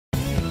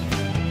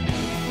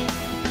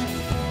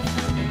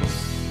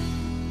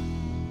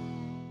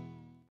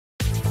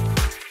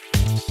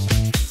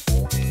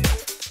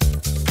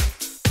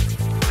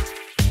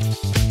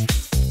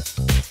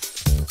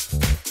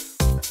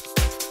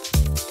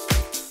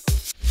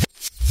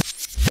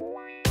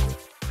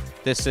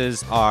This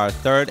is our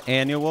third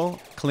annual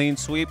Clean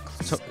Sweep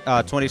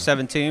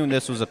 2017.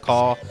 This was a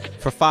call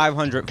for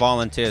 500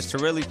 volunteers to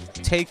really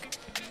take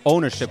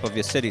ownership of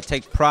your city,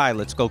 take pride.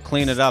 Let's go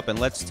clean it up, and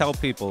let's tell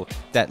people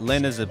that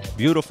Lynn is a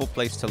beautiful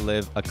place to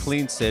live, a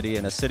clean city,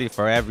 and a city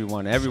for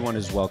everyone. Everyone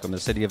is welcome, a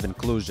city of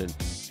inclusion.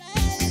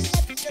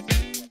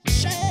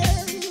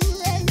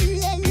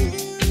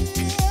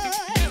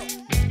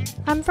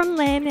 I'm from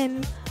Lynn,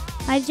 and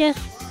I just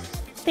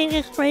think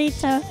it's great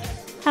to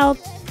help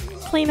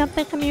clean up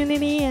the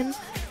community, and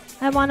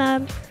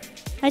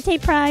I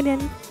take pride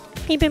in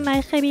keeping my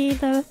city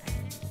the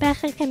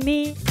best it can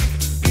be.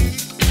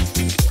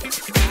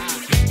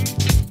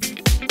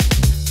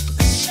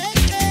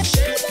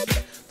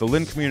 The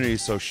Lynn Community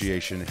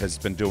Association has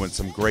been doing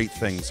some great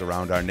things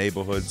around our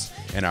neighborhoods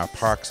and our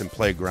parks and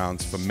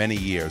playgrounds for many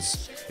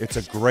years. It's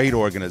a great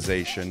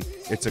organization.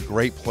 It's a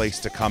great place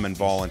to come and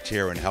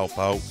volunteer and help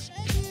out.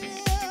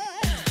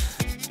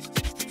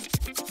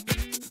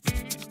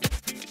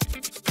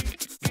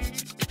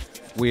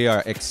 We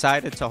are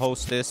excited to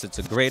host this. It's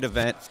a great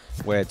event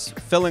where it's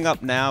filling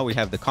up now. We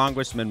have the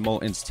Congressman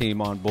Moulton's team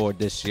on board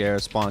this year,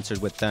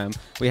 sponsored with them.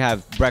 We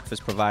have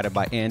breakfast provided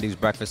by Andy's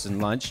Breakfast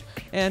and Lunch,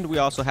 and we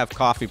also have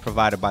coffee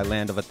provided by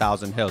Land of a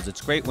Thousand Hills.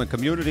 It's great when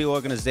community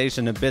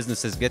organizations and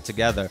businesses get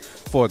together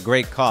for a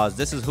great cause.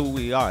 This is who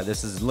we are.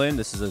 This is Lynn.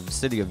 This is a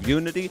city of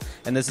unity,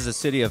 and this is a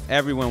city of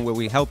everyone where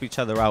we help each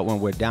other out when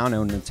we're down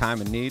and in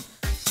time of need.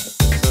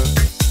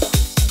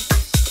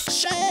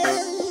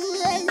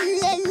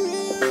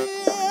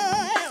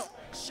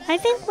 I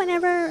think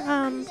whenever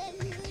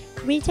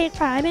we take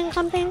pride in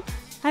something,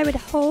 I would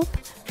hope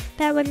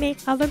that would make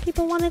other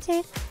people want to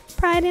take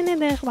pride in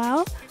it as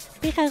well,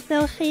 because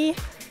they'll see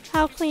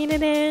how clean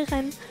it is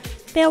and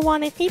they'll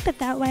want to keep it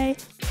that way.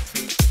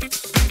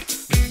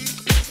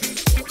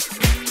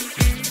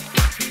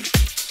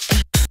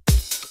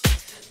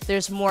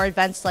 There's more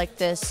events like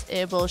this.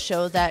 It will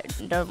show that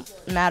no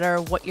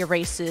matter what your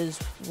race is,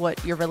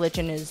 what your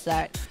religion is,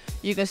 that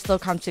you can still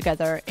come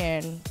together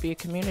and be a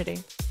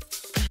community.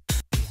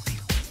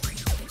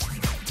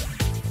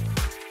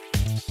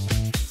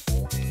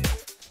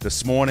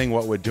 This morning,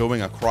 what we're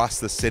doing across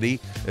the city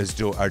is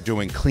doing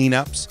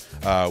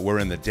cleanups. We're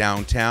in the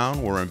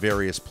downtown. We're in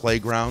various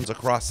playgrounds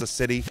across the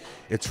city.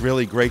 It's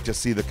really great to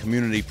see the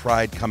community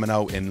pride coming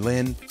out in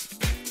Lynn.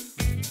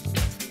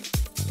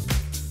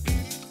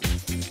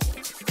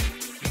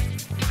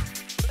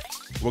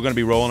 We're going to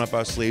be rolling up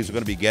our sleeves. We're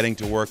going to be getting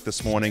to work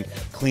this morning,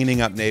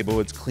 cleaning up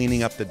neighborhoods,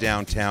 cleaning up the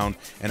downtown,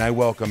 and I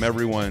welcome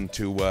everyone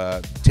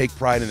to take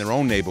pride in their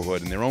own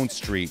neighborhood, in their own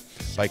street,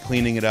 by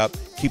cleaning it up,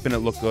 keeping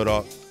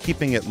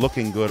it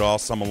looking good all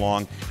summer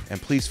long.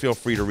 And please feel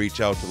free to reach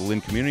out to the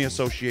Lynn Community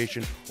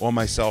Association or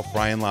myself,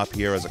 Brian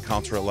LaPierre, as a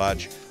counselor at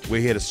large.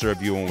 We're here to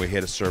serve you, and we're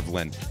here to serve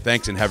Lynn.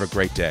 Thanks, and have a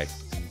great day.